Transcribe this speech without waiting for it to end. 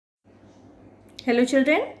Hello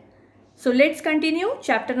children. So let's continue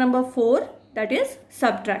chapter number 4, that is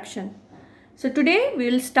subtraction. So today we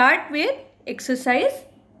will start with exercise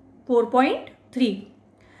 4.3.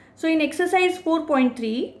 So in exercise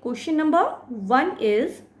 4.3, question number 1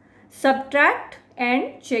 is subtract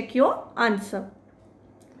and check your answer.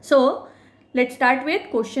 So let's start with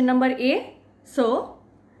question number A. So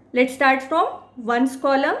let's start from 1's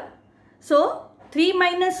column. So 3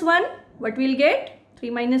 minus 1, what we'll get? 3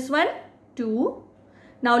 minus 1, 2.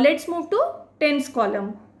 Now let's move to 10's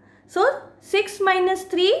column. So 6 minus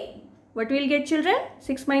 3, what we'll get children?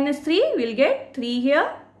 6 minus 3, we'll get 3 here.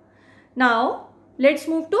 Now let's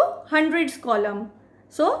move to 100's column.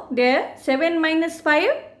 So there 7 minus 5,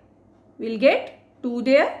 we'll get 2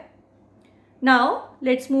 there. Now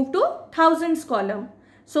let's move to 1000's column.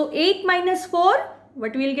 So 8 minus 4,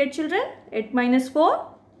 what we'll get children? 8 minus 4,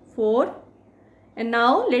 4. And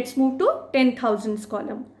now let's move to 10,000's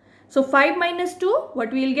column. So 5 minus 2,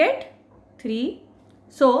 what we will get? 3.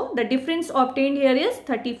 So the difference obtained here is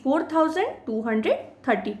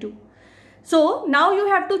 34,232. So now you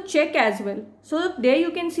have to check as well. So there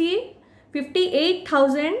you can see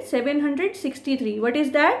 58,763. What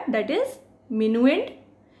is that? That is minuend.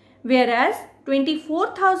 Whereas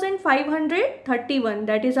 24,531,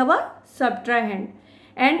 that is our subtrahend.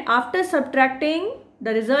 And after subtracting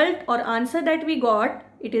the result or answer that we got,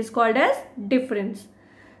 it is called as difference.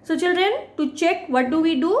 So children, to check, what do?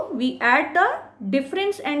 We add the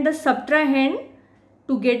difference and the subtrahend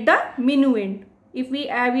to get the minuend. If we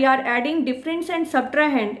are adding difference and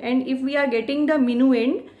subtrahend, and if we are getting the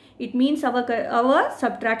minuend, it means our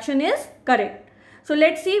subtraction is correct. So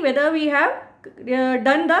let's see whether we have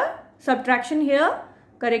done the subtraction here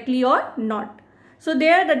correctly or not. So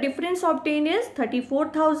there the difference obtained is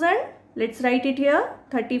 34,000. Let's write it here,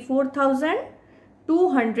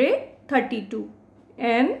 34,232.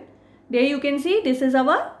 And there you can see this is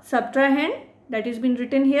our subtrahend that has been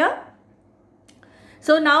written here.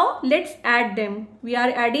 So now let's add them. We are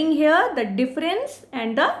adding here the difference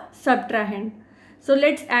and the subtrahend. So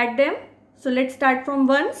let's add them. So let's start from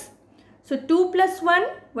 1's. So 2 plus 1,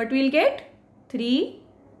 what we'll get? 3.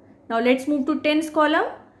 Now let's move to 10's column.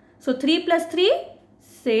 So 3 plus 3,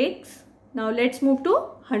 6. Now let's move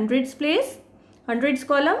to 100's place, 100's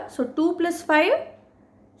column. So 2 plus 5,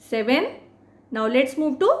 7. Now let's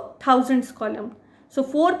move to 1000's column. So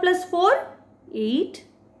 4 plus 4, 8.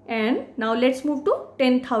 And now let's move to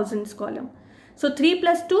 10,000's column. So 3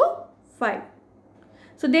 plus 2, 5.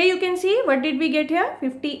 So there you can see, what did we get here?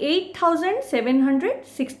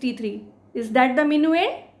 58,763. Is that the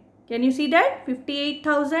minuend? Can you see that?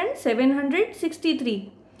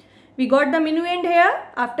 58,763. We got the minuend here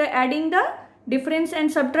after adding the difference and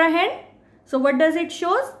subtrahend. So what does it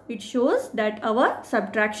shows? It shows that our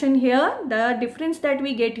subtraction here, the difference that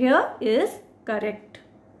we get here is correct.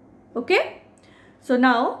 Okay. So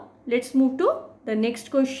now let's move to the next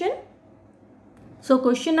question. So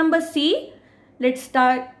question number C. Let's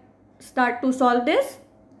start to solve this.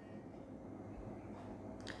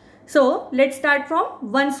 So let's start from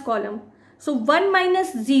 1's column. So 1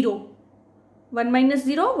 minus 0. 1 minus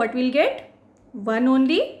 0, what we'll get? 1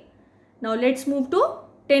 only. Now let's move to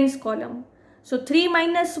 10's column. So 3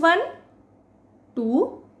 minus 1,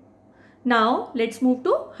 2. Now let's move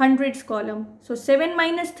to 100's column. So 7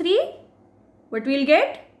 minus 3, what we'll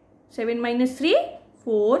get? 7 minus 3,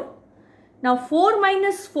 4. Now 4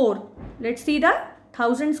 minus 4, let's see the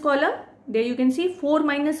 1000's column. There you can see 4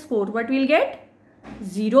 minus 4, what we'll get?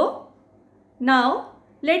 0. Now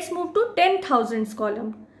let's move to 10,000's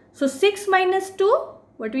column. So 6 minus 2,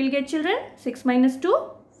 what we'll get children? 6 minus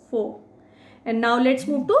 2, 4. And now let's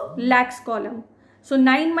move to lakhs column. So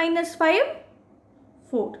 9 minus 5,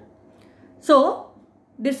 4. So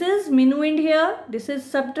this is minuend here, this is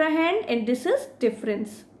subtrahend, and this is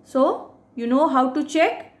difference. So you know how to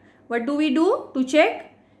check. What do we do to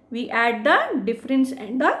check? We add the difference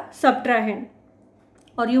and the subtrahend.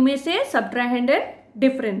 Or you may say subtrahend and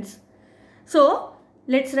difference. So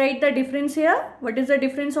let's write the difference here. What is the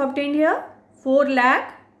difference obtained here?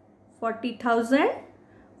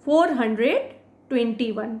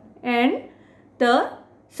 4,40,421. And the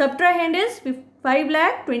subtrahend is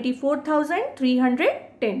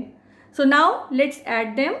 5,24,310. So now let's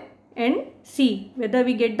add them and see whether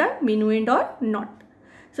we get the minuend or not.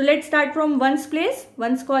 So let's start from 1's place,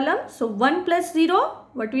 1's column. So 1 plus 0,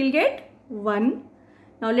 what we'll get? 1.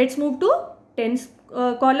 Now let's move to 10's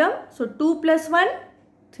column. So 2 plus 1,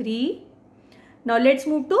 3. Now let's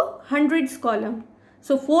move to 100's column.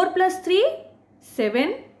 So 4 plus 3,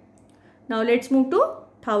 7. Now let's move to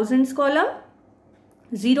 1000's column.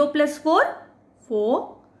 0 plus 4,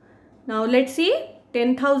 4. Now let's see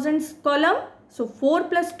 10,000's column. So 4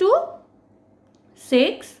 plus 2,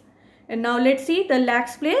 6. And now let's see the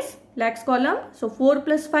lakhs place, lakhs column. So 4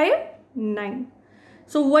 plus 5, 9.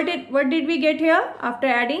 So what did we get here after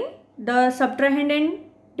adding the subtrahend and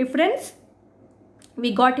difference?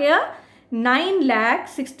 We got here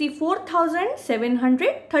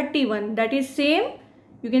 9,64,731. That is same.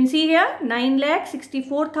 You can see here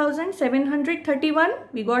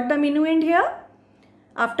 9,64,731. We got the minuend here.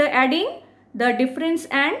 After adding the difference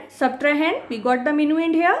and subtrahend, we got the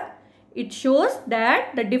minuend here. It shows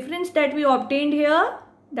that the difference that we obtained here,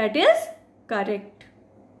 that is correct.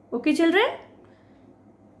 Okay children?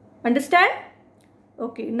 Understand?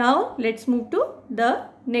 Okay, now let's move to the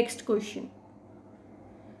next question.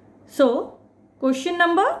 So, question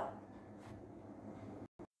number.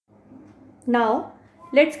 Now,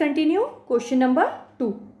 let's continue question number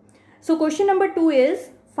 2. So, question number 2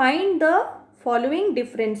 is find the following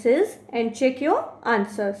differences and check your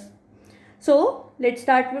answers. So, let's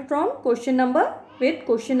start from question number B.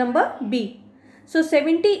 So,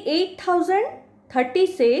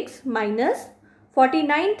 78,036 minus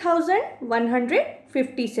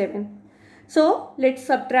 49,157. So, let's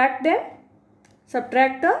subtract them.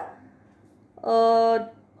 Subtract the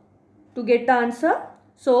to get the answer.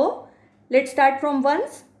 So, let's start from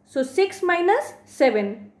ones. So, 6 minus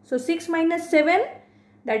 7. So, 6 minus 7,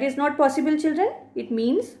 that is not possible children. It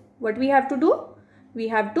means what we have to do? We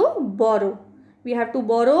have to borrow. We have to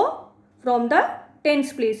borrow from the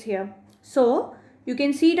tens place here. So, you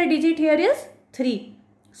can see the digit here is 3.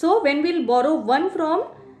 So, when we will borrow 1 from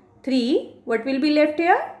 3, what will be left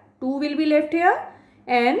here? 2 will be left here,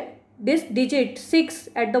 and this digit 6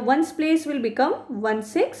 at the ones place will become 1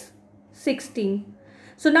 6 16.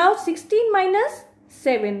 So, now 16 minus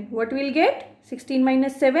 7, what we will get? 16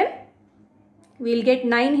 minus 7, we will get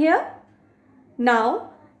 9 here.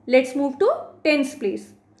 Now, let's move to tens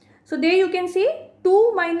place. So, there you can see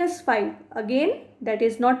 2 minus 5. Again, that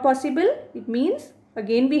is not possible. It means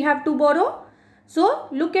again we have to borrow. So,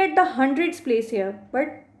 look at the hundreds place here.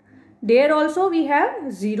 But there also we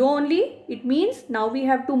have 0 only. It means now we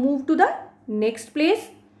have to move to the next place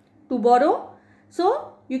to borrow.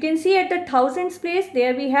 So, you can see at the thousands place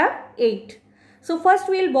there we have 8. So, first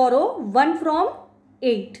we will borrow 1 from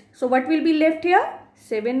 8. So, what will be left here?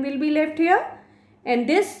 7 will be left here. And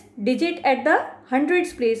this digit at the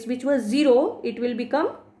hundreds place, which was 0, it will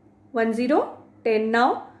become 10, 10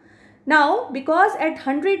 now. Now, because at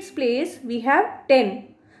hundreds place we have 10.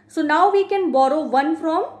 So, now we can borrow 1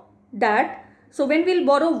 from that. So, when we will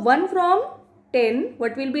borrow 1 from 10,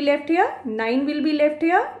 what will be left here? 9 will be left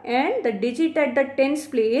here, and the digit at the tens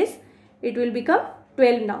place, it will become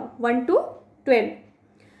 12 now. 1 to 12.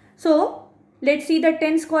 So, let's see the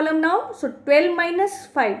tens column now. So, 12 minus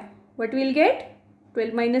 5, what we will get?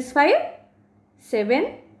 12 minus 5,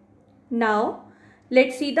 7. Now,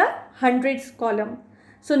 let's see the hundreds column.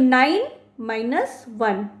 So, 9 minus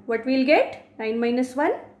 1, what we will get? 9 minus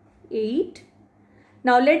 1, 8.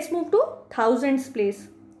 Now, let's move to thousands place,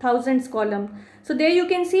 thousands column. So, there you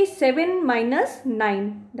can see 7 minus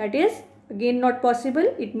 9, that is again not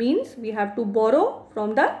possible. It means we have to borrow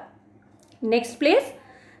from the next place.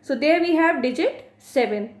 So, there we have digit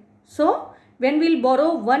 7. So, when we will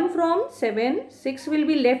borrow 1 from 7, 6 will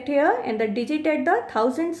be left here, and the digit at the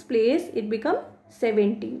thousands place, it becomes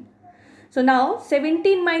 17. So, now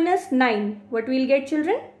 17 minus 9, what we will get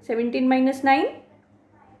children? 17 minus 9,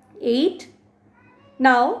 8.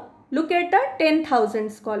 Now, look at the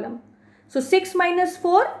 10,000s column. So, 6 minus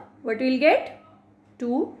 4, what we will get?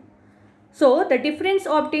 2. So, the difference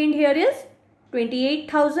obtained here is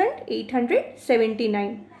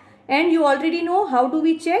 28,879. And you already know how do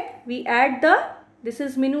we check? We add this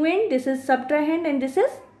is minuend, this is subtrahend, and this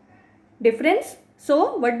is difference.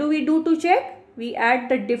 So, what do we do to check? We add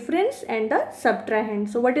the difference and the subtrahend.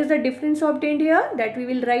 So, what is the difference obtained here? That we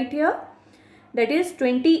will write here. That is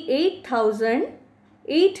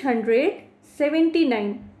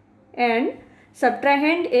 28,879, and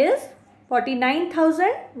subtrahend is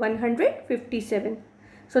 49,157.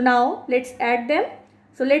 So, now let's add them.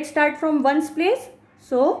 So, let's start from ones place.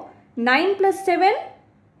 So, 9 plus 7,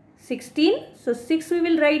 16. So, 6 we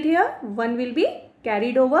will write here, 1 will be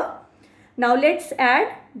carried over. Now, let's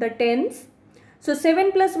add the tens. So,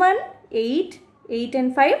 7 plus 1, 8, 8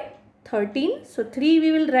 and 5, 13. So, 3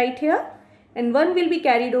 we will write here, and 1 will be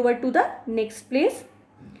carried over to the next place.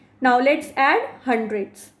 Now, let's add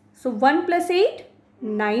hundreds. So, 1 plus 8,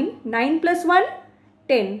 9, 9 plus 1,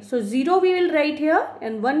 10. So, 0 we will write here,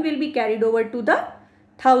 and 1 will be carried over to the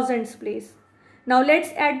thousands place. Now,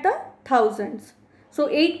 let's add the thousands. So,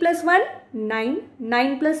 8 plus 1, 9,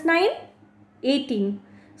 9 plus 9, 18.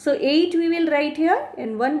 So 8 we will write here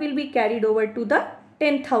and 1 will be carried over to the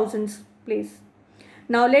 10,000s place.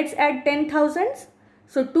 Now let's add 10,000s.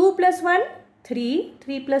 So 2 plus 1, 3,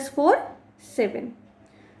 3 plus 4, 7.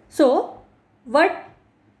 So what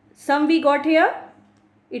sum we got here?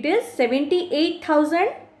 It is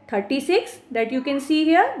 78,036 that you can see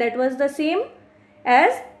here. That was the same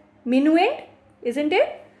as minuend, isn't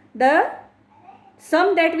it? The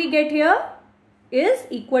sum that we get here is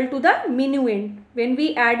equal to the minuend. When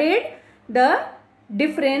we added the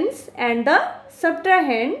difference and the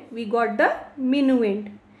subtrahend, we got the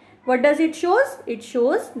minuend. What does it shows? It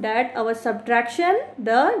shows that our subtraction,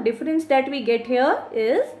 the difference that we get here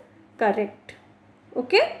is correct.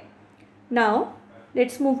 Okay. Now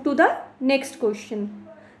let's move to the next question.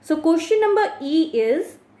 So question number E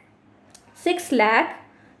is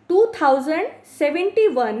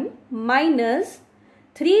 6,02,071 minus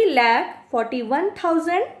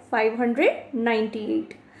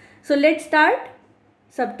 3,41,598. So let's start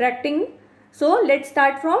subtracting. So let's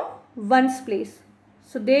start from ones place.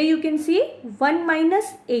 So there you can see 1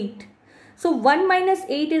 minus 8. So 1 minus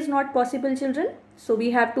 8 is not possible, children. So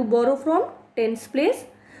we have to borrow from tens place.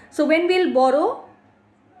 So when we'll borrow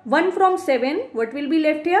 1 from 7, what will be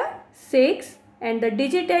left here? 6, and the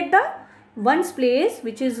digit at the ones place,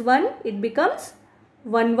 which is 1, it becomes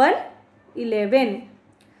 1, 1, 11.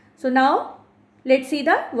 So now let's see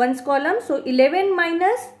the ones column. So 11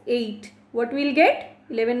 minus 8, what we'll get?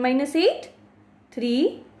 11 minus 8,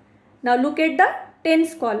 3. Now look at the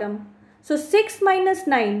tens column. So 6 minus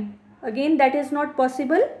 9, again that is not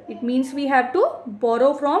possible. It means we have to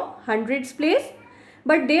borrow from hundreds place.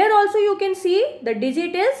 But there also you can see the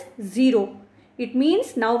digit is 0. It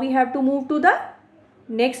means now we have to move to the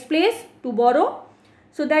next place to borrow.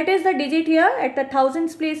 So that is the digit here at the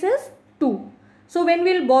thousands place is 2. So when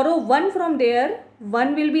we'll borrow 1 from there,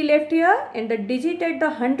 1 will be left here and the digit at the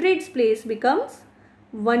hundreds place becomes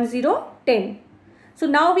 1010. So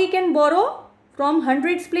now we can borrow from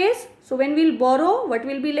hundreds place. So when we'll borrow, what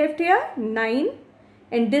will be left here? 9,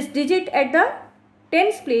 and this digit at the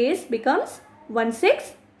tens place becomes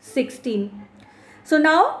 1616. So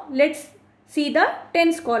now let's see the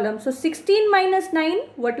tens column. So 16 minus 9,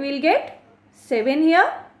 what we'll get? 7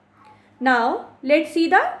 here. Now let's see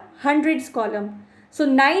the hundreds column. So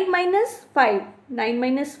 9 minus 5. 9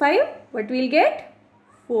 minus 5, what we'll get?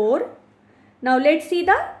 4. Now let's see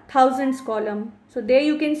the thousands column. So there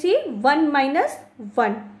you can see 1 minus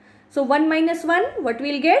 1. So 1 minus 1, what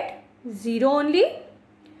we'll get? 0 only.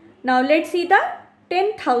 Now let's see the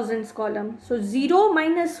 10,000s column. So 0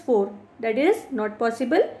 minus 4, that is not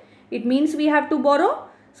possible. It means we have to borrow.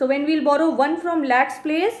 So when we'll borrow 1 from lakhs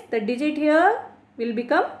place, the digit here will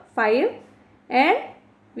become 5 and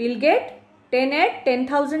we'll get 10 at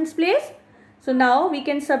 10,000s place. So now we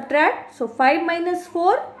can subtract. So 10 minus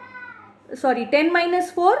 4,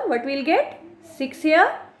 what we'll get? 6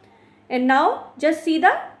 here. And now just see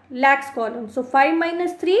the lakhs column. So 5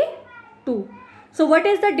 minus 3, 2. So what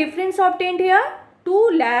is the difference obtained here?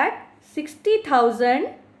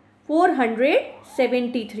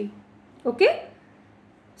 2,60,473. Okay.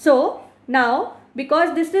 So now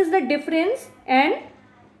because this is the difference and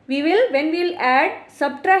we will, when we will add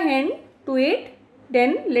subtrahend to it,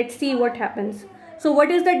 then let's see what happens. So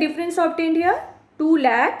what is the difference obtained here?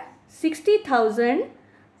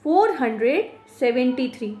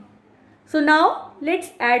 2,60,473. So now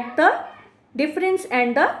let's add the difference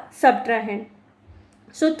and the subtrahend.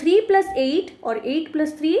 So 3 plus 8 or 8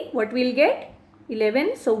 plus 3, what we'll get?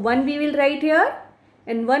 11. So 1 we will write here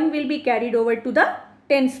and 1 will be carried over to the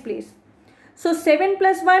tens place. So 7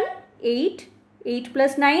 plus 1, 8. 8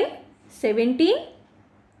 plus 9, 17.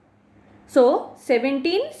 So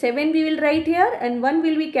 17, 7 we will write here and 1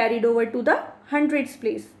 will be carried over to the hundreds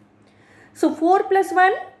place. So 4 plus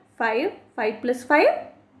 1, 5. 5 plus 5,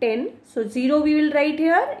 10. So 0 we will write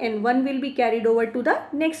here and 1 will be carried over to the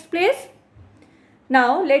next place.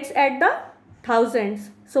 Now let's add the thousands.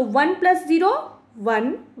 So 1 plus 0,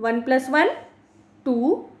 1. 1 plus 1,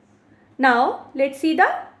 2. Now let's see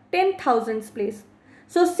the 10,000s place.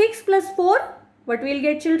 So 6 plus 4, what we will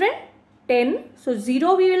get, children? 10. So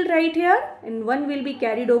 0 we will write here and 1 will be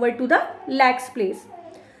carried over to the lakhs place.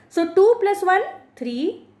 So 2 plus 1,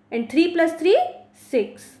 3, and 3 plus 3,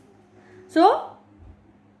 6. So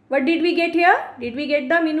what did we get here? Did we get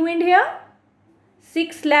the minuend here?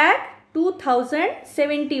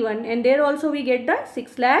 6,02,071, and there also we get the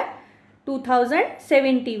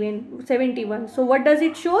 6,02,071. So what does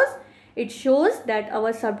it shows? It shows that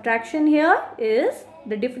our subtraction here is,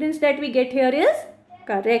 the difference that we get here is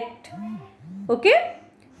correct. Okay.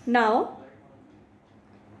 Now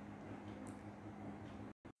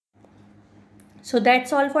So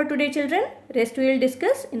that's all for today, children. Rest we will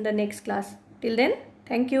discuss in the next class. Till then,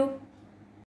 thank you.